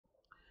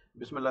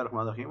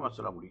Bismillahirrahmanirrahim.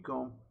 Assalamu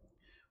alaikum.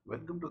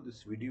 Welcome to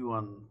this video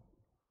on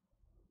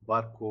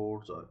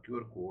barcodes or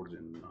QR codes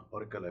in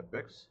Oracle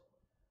Apex,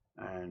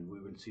 and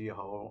we will see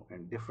how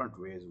in different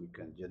ways we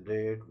can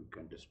generate, we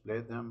can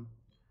display them.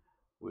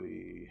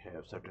 We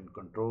have certain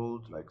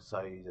controls like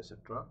size,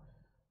 etc.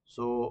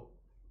 So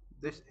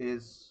this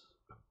is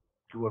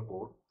QR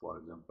code, for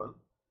example,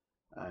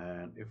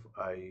 and if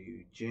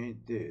I change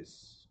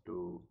this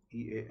to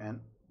EAN,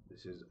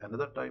 this is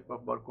another type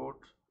of barcode.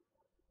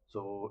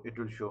 So it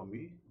will show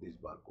me these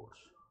barcodes.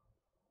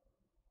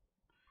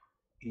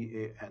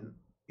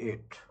 EAN-8.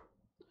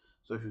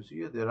 So if you see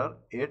here, there are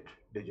 8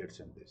 digits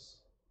in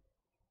this.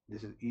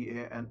 This is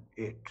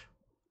EAN-8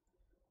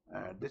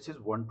 and this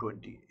is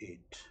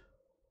 128.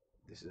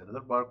 This is another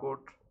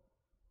barcode.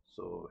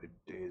 So it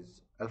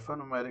is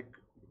alphanumeric.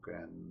 You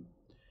can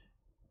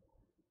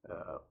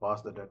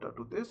pass the data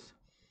to this.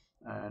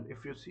 And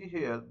if you see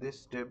here,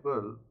 this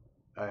table,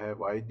 I have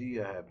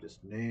ID, I have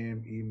just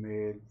name,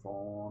 email,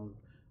 phone,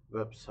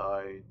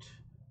 website,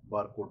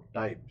 barcode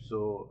type.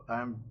 So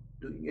I'm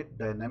doing it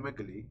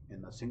dynamically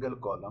in a single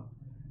column.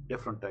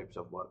 Different types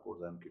of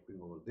barcodes I'm keeping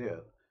over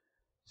there.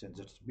 Since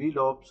it's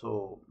blob,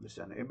 so it's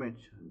an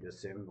image, I'm just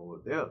saving over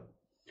there.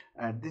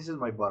 And this is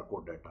my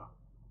barcode data,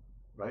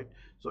 right?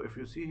 So if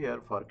you see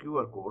here for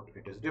QR code,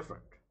 it is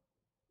different.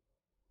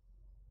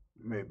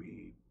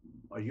 Maybe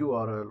a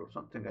URL or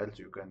something else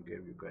you can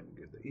give. You can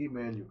give the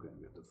email, you can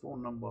give the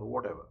phone number,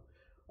 whatever.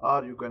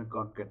 Or you can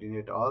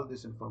concatenate all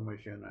this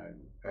information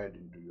and add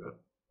into your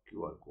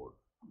QR code,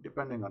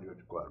 depending on your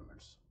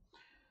requirements.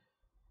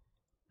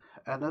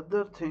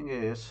 Another thing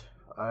is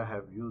I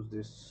have used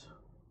these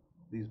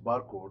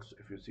barcodes.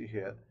 If you see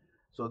here,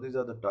 so these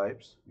are the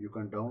types you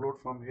can download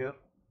from here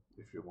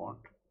if you want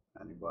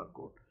any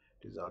barcode.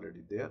 It is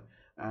already there.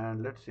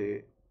 And let's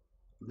say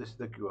this is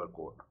the QR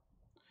code.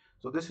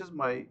 So this is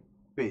my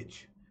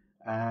page,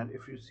 and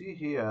if you see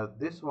here,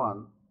 this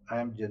one I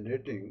am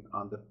generating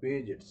on the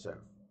page itself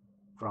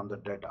from the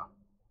data.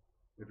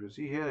 If you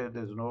see here,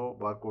 there is no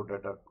barcode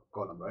data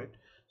column, right?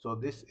 So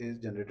this is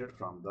generated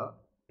from the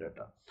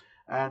data,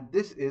 and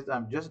this is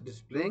I'm just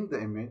displaying the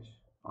image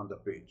on the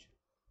page.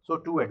 So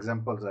two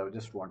examples I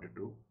just wanted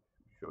to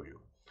show you.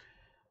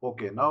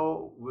 Okay,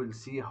 now we'll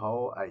see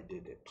how I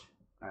did it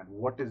and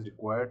what is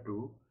required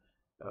to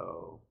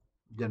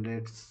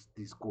generates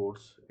these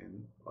codes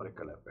in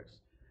Oracle Apex.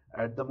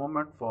 At the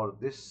moment for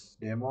this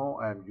demo,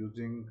 I am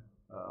using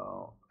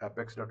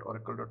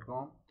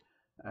apex.oracle.com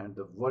and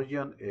the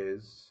version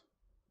is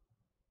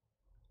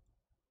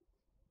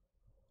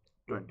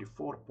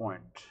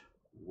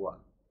 24.1,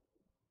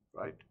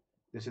 right?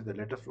 This is the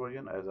latest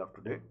version as of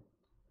today.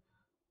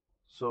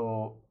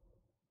 So,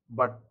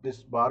 but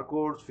this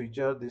barcodes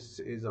feature, this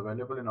is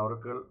available in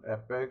Oracle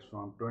Apex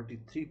from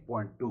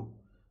 23.2.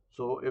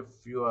 So if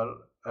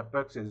your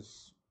Apex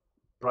is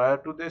prior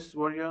to this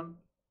version,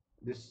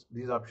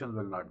 these options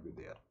will not be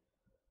there.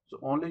 So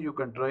only you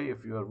can try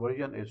if your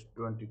version is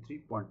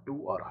 23.2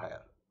 or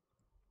higher,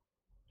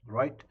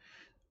 right?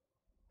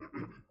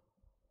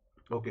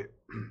 Okay.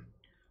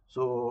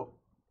 So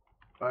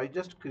I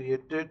just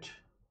created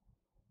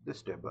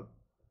this table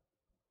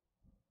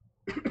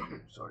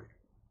sorry,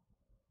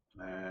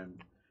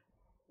 and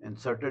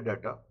inserted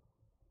data.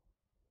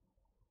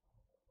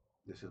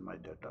 This is my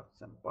data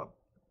sample,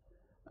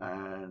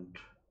 and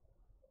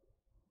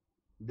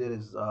there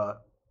is a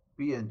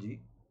PNG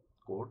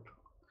code.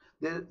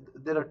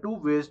 There are two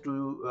ways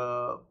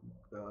to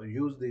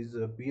use this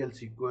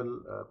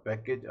PL/SQL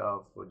package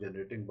of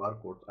generating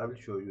barcodes. I will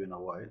show you in a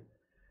while,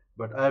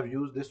 but I have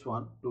used this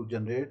one to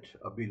generate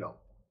a blob.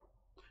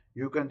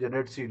 You can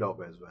generate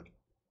CLOB as well,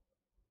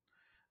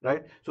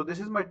 right? So this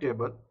is my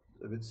table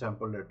with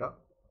sample data.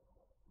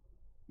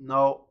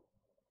 Now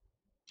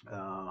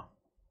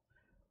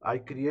I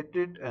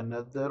created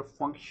another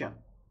function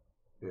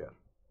here.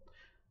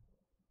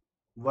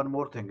 One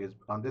more thing is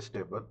on this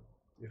table,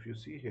 if you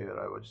see here,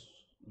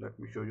 let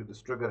me show you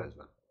this trigger as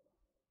well.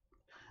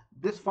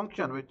 This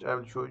function, which I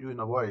will show you in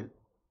a while,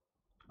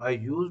 I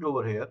used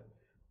over here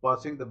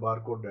passing the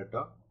barcode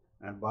data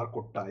and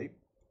barcode type,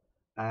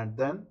 and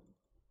then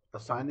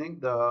assigning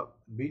the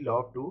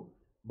blob to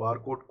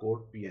barcode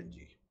code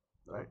PNG,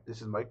 right?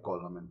 This is my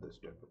column in this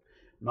table.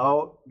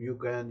 Now you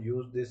can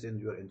use this in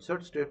your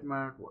insert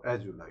statement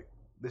as you like.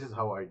 This is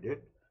how I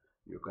did.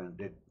 You can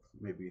did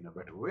maybe in a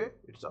better way.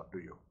 It's up to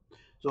you.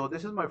 So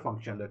this is my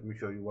function. Let me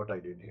show you what I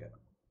did here.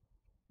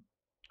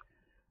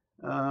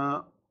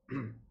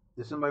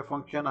 This is my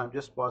function. I'm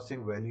just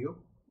passing value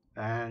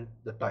and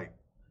the type,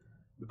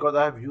 because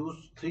I have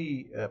used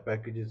three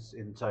packages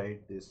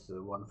inside this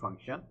one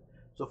function.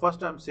 So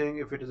first I'm saying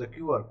if it is a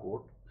QR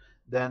code,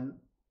 then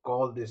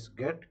call this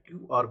get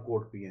QR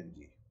code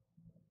PNG,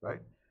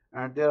 right?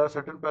 And there are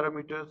certain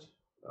parameters.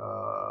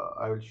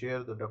 I will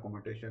share the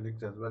documentation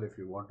links as well. If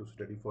you want to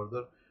study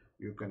further,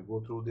 you can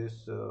go through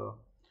this.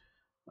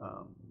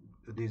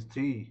 These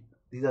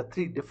are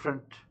three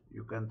different,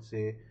 you can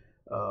say,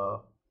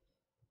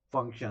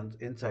 functions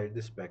inside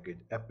this package,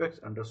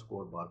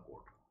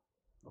 apex_barcode.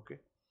 Okay.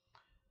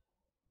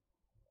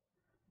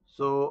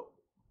 So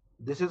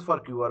This is for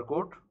QR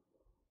code,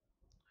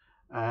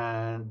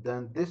 and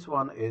then this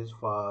one is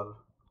for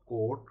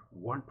code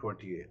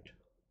 128,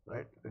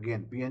 right?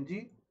 Again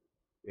PNG,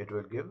 it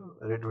will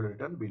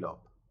return below,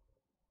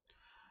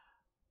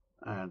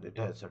 and it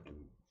has certain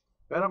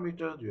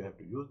parameters. You have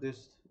to use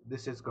this.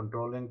 This is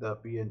controlling the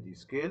PNG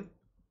scale.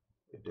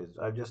 It is,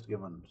 I've just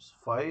given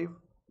 5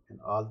 in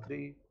all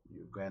three.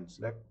 You can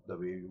select the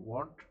way you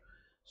want.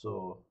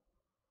 So,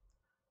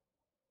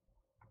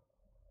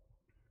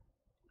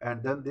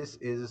 and then this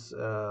is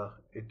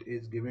it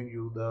is giving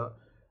you the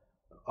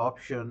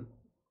option.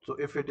 So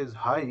if it is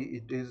high,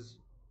 it is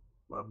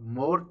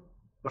more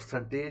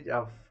percentage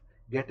of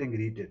getting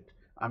readed.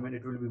 I mean,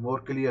 it will be more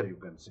clear, you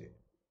can say.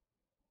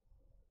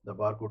 The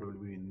barcode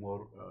will be in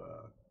more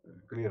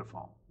clear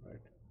form, right?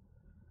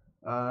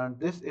 And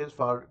this is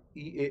for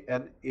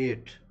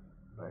EAN-8,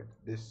 right?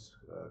 This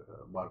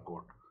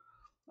barcode,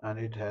 and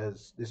it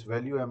has this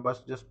value I'm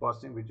just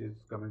passing, which is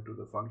coming to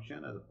the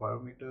function as a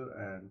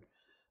parameter. And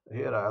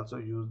here I also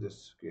use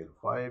this scale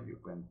 5. You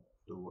can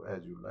do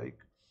as you like,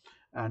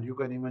 and you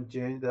can even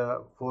change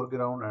the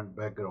foreground and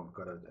background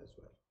colors as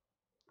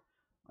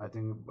well. I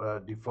think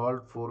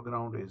default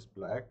foreground is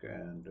black,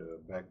 and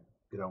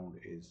background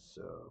is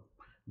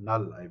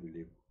null, I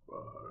believe,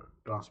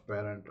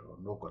 transparent or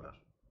no color,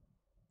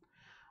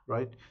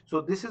 right?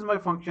 So this is my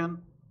function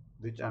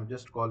which I'm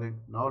just calling.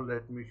 Now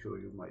let me show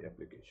you my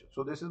application.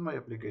 So this is my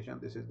application.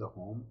 This is the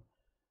home,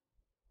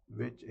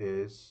 which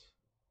is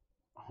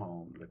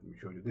home. Let me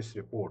show you this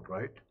report,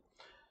 right?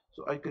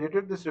 So I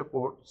created this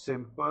report,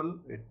 simple.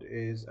 It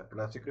is a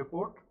classic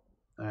report,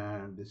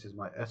 and this is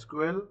my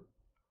SQL,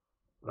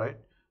 right?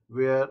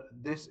 Where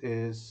this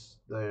is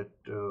that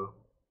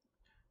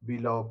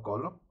blob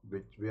column,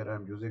 where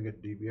I'm using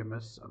it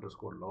dbms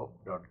underscore lob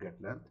dot get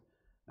length,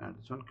 and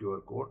this one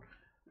QR code.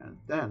 And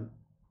then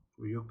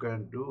you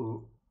can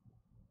do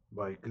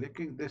by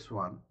clicking this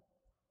one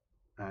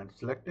and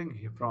selecting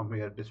from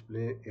here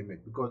display image,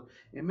 because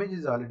image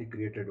is already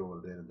created over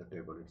there in the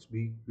table. It's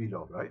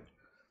blob, right?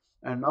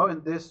 And now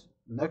in this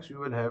next you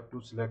will have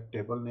to select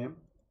table name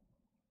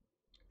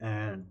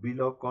and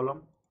blob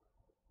column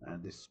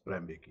and this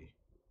primary key.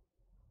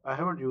 I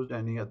haven't used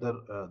any other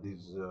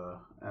these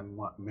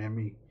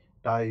MEMI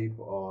type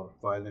or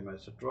file name,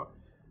 etc.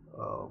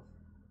 Uh,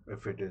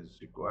 if it is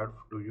required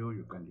to you,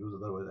 you can use.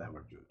 Otherwise, I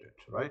haven't used it,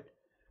 right?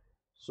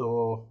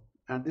 So,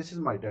 and this is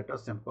my data,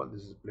 simple.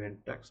 This is plain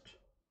text.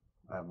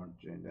 I haven't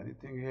changed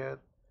anything here.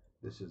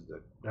 This is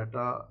the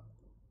data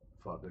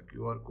for the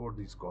QR code.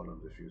 These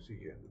columns, if you see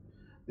here,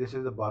 this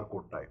is the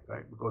barcode type,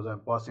 right? Because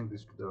I'm passing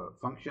this to the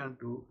function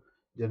to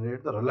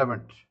generate the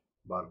relevant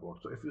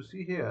barcode. So if you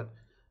see here,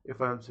 if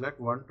I will select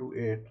 1 to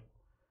 8,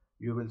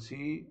 you will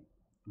see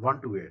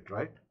 1 to 8,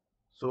 right?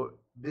 So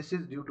this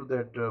is due to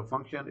that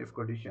function if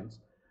conditions.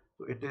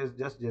 So it is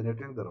just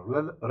generating the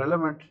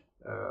relevant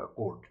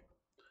code.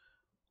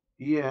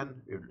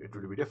 EAN, it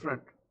will be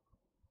different,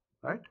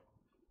 right?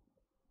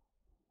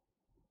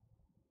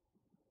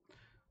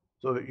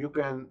 So you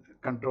can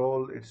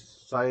control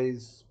its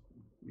size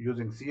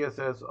using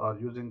CSS or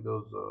using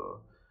those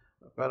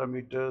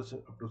parameters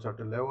up to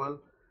certain level.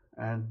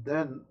 And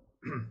then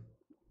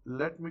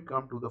let me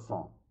come to the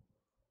form.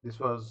 This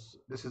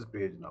is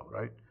page now,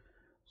 right?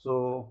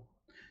 So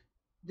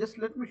just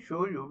let me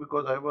show you,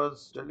 because I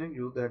was telling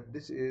you that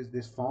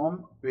this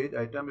form page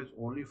item is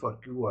only for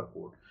QR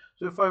code.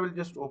 So if I will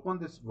just open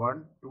this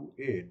 1 to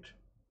 8,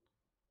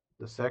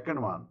 the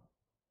second one,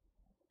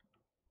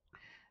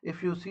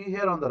 if you see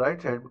here on the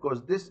right side,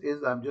 because this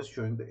is, I'm just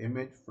showing the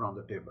image from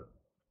the table,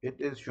 it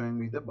is showing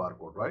me the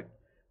barcode, right?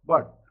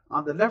 But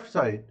on the left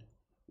side,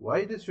 why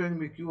it is showing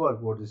me QR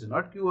code? This is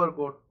not QR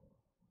code.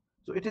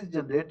 So it is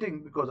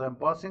generating, because I'm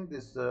passing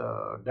this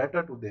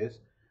data to this,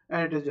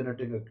 and it is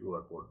generating a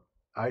QR code.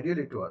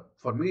 Ideally,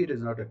 for me, it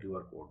is not a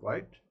QR code,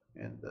 right?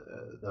 And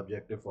the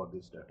objective for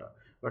this data.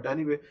 But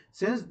anyway,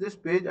 since this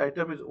page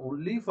item is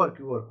only for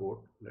QR code,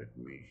 let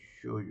me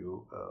show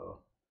you.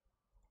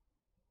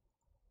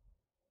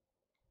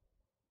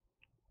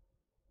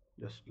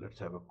 Just let's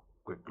have a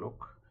quick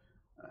look.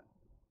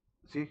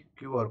 See,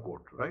 QR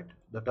code, right?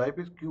 The type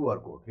is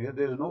QR code. Here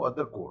there is no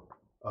other code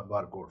or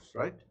barcodes,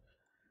 right?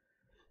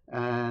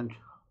 And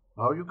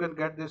how you can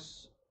get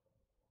this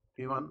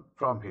even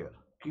from here?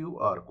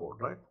 QR code,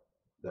 right?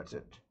 That's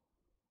it.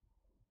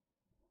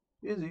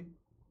 Easy.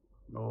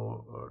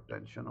 No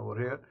tension over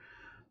here.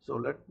 So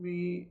let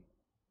me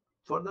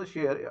further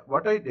share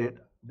what I did.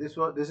 This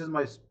is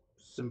my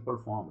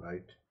simple form,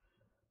 right?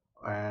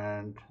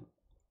 And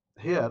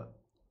here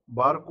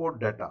barcode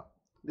data.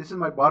 This is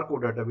my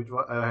barcode data which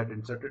I had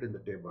inserted in the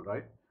table,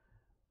 right?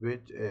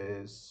 Which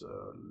is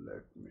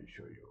let me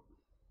show you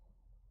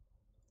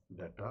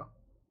data,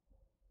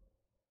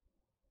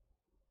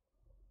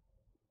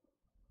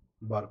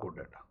 barcode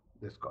data,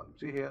 this column.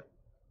 See here.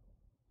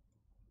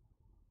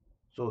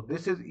 So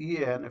this is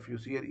EAN. If you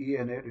see here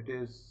EAN-8, it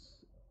is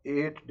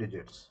 8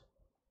 digits,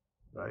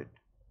 right?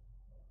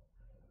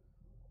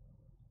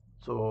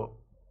 So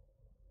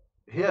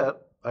here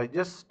I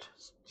just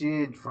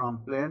change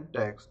from plain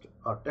text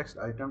or text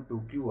item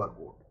to QR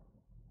code.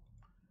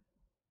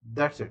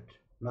 That's it,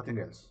 nothing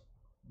else.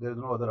 There is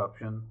no other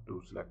option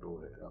to select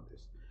over here on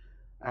this.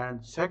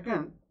 And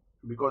second,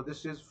 because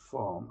this is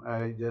form,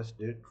 I just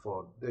did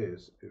for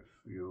this. If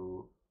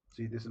you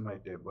see, this is my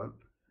table,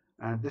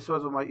 and this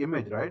was my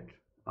image, right,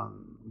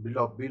 on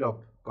below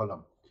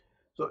column.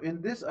 So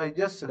in this, I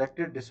just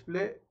selected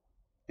display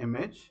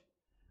image,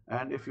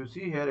 and if you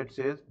see here, it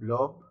says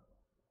blob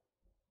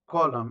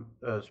column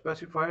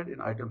specified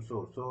in item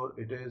source. So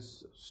it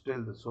is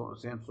still the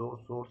same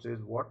source. Source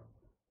is what?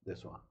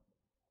 This one,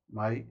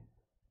 my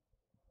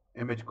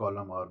image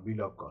column or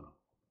blob column,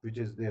 which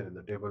is there in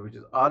the table, which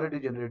is already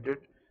generated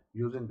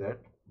using that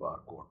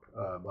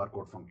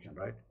barcode function,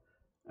 right?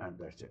 And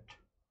that's it.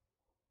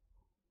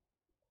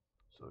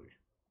 Sorry,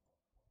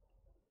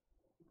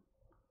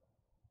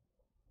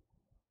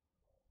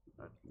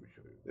 let me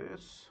show you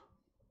this,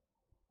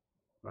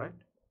 right?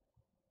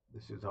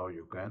 This is how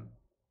you can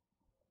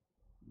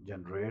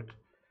generate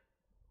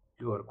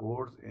QR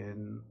codes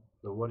in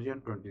the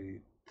version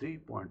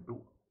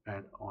 23.2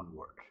 and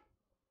onward,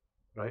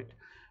 right?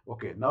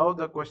 Okay, now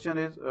the question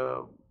is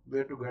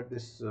where to get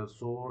this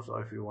source,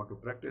 or if you want to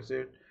practice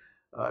it.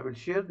 I will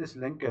share this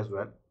link as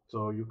well,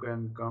 so you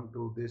can come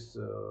to this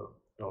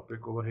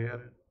topic over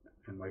here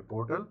in my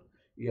portal,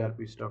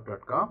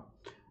 erpstuff.com,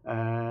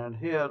 and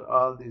here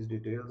all these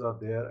details are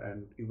there,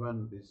 and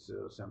even this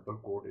sample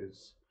code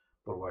is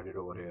provided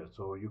over here.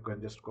 So you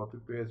can just copy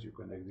paste, you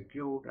can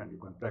execute, and you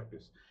can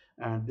practice.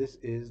 And this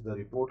is the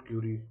report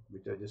query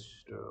which I just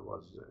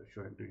was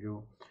showing to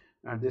you,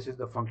 and this is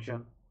the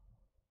function.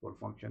 Full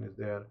function is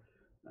there,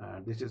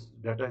 and this is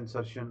data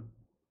insertion,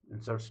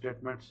 insert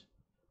statements.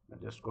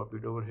 I just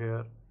copied over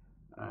here,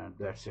 and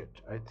that's it.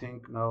 I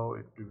think now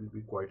it will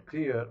be quite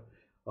clear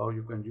how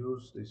you can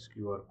use these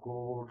QR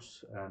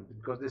codes, and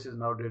because this is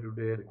now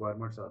day-to-day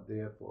requirements are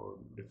there for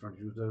different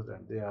users,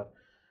 and they are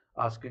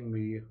asking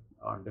me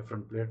on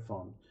different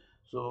platforms.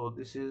 So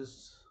this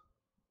is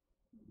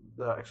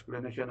the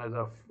explanation as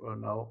of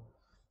now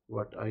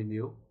what I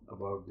knew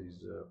about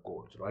these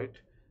codes, right?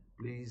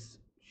 Please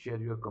share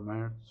your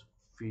comments,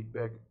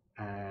 feedback,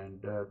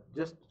 and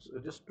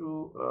just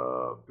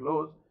to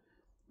close,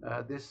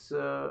 this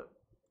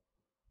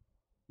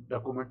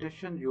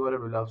documentation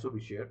URL will also be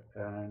shared,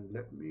 and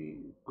let me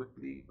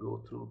quickly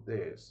go through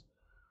this.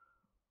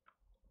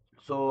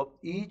 So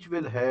each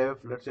will have,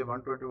 let's say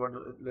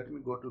 121, let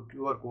me go to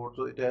QR code.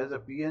 So it has a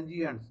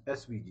PNG and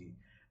SVG.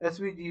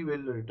 SVG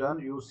will return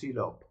you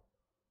CLOP,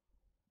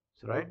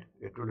 right?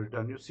 It will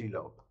return you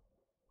CLOP.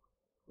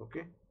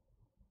 Okay.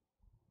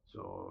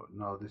 So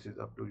now this is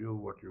up to you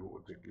what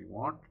you exactly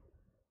want.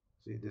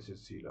 See, this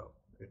is CLOP.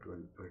 It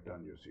will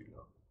return you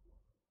CLOP.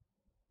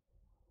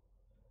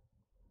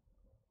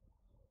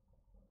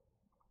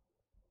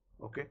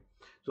 Okay.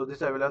 So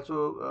this I will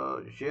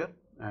also share.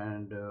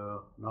 And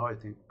now I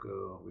think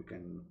we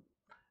can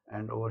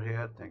end over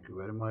here. Thank you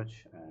very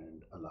much,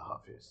 and Allah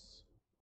Hafiz.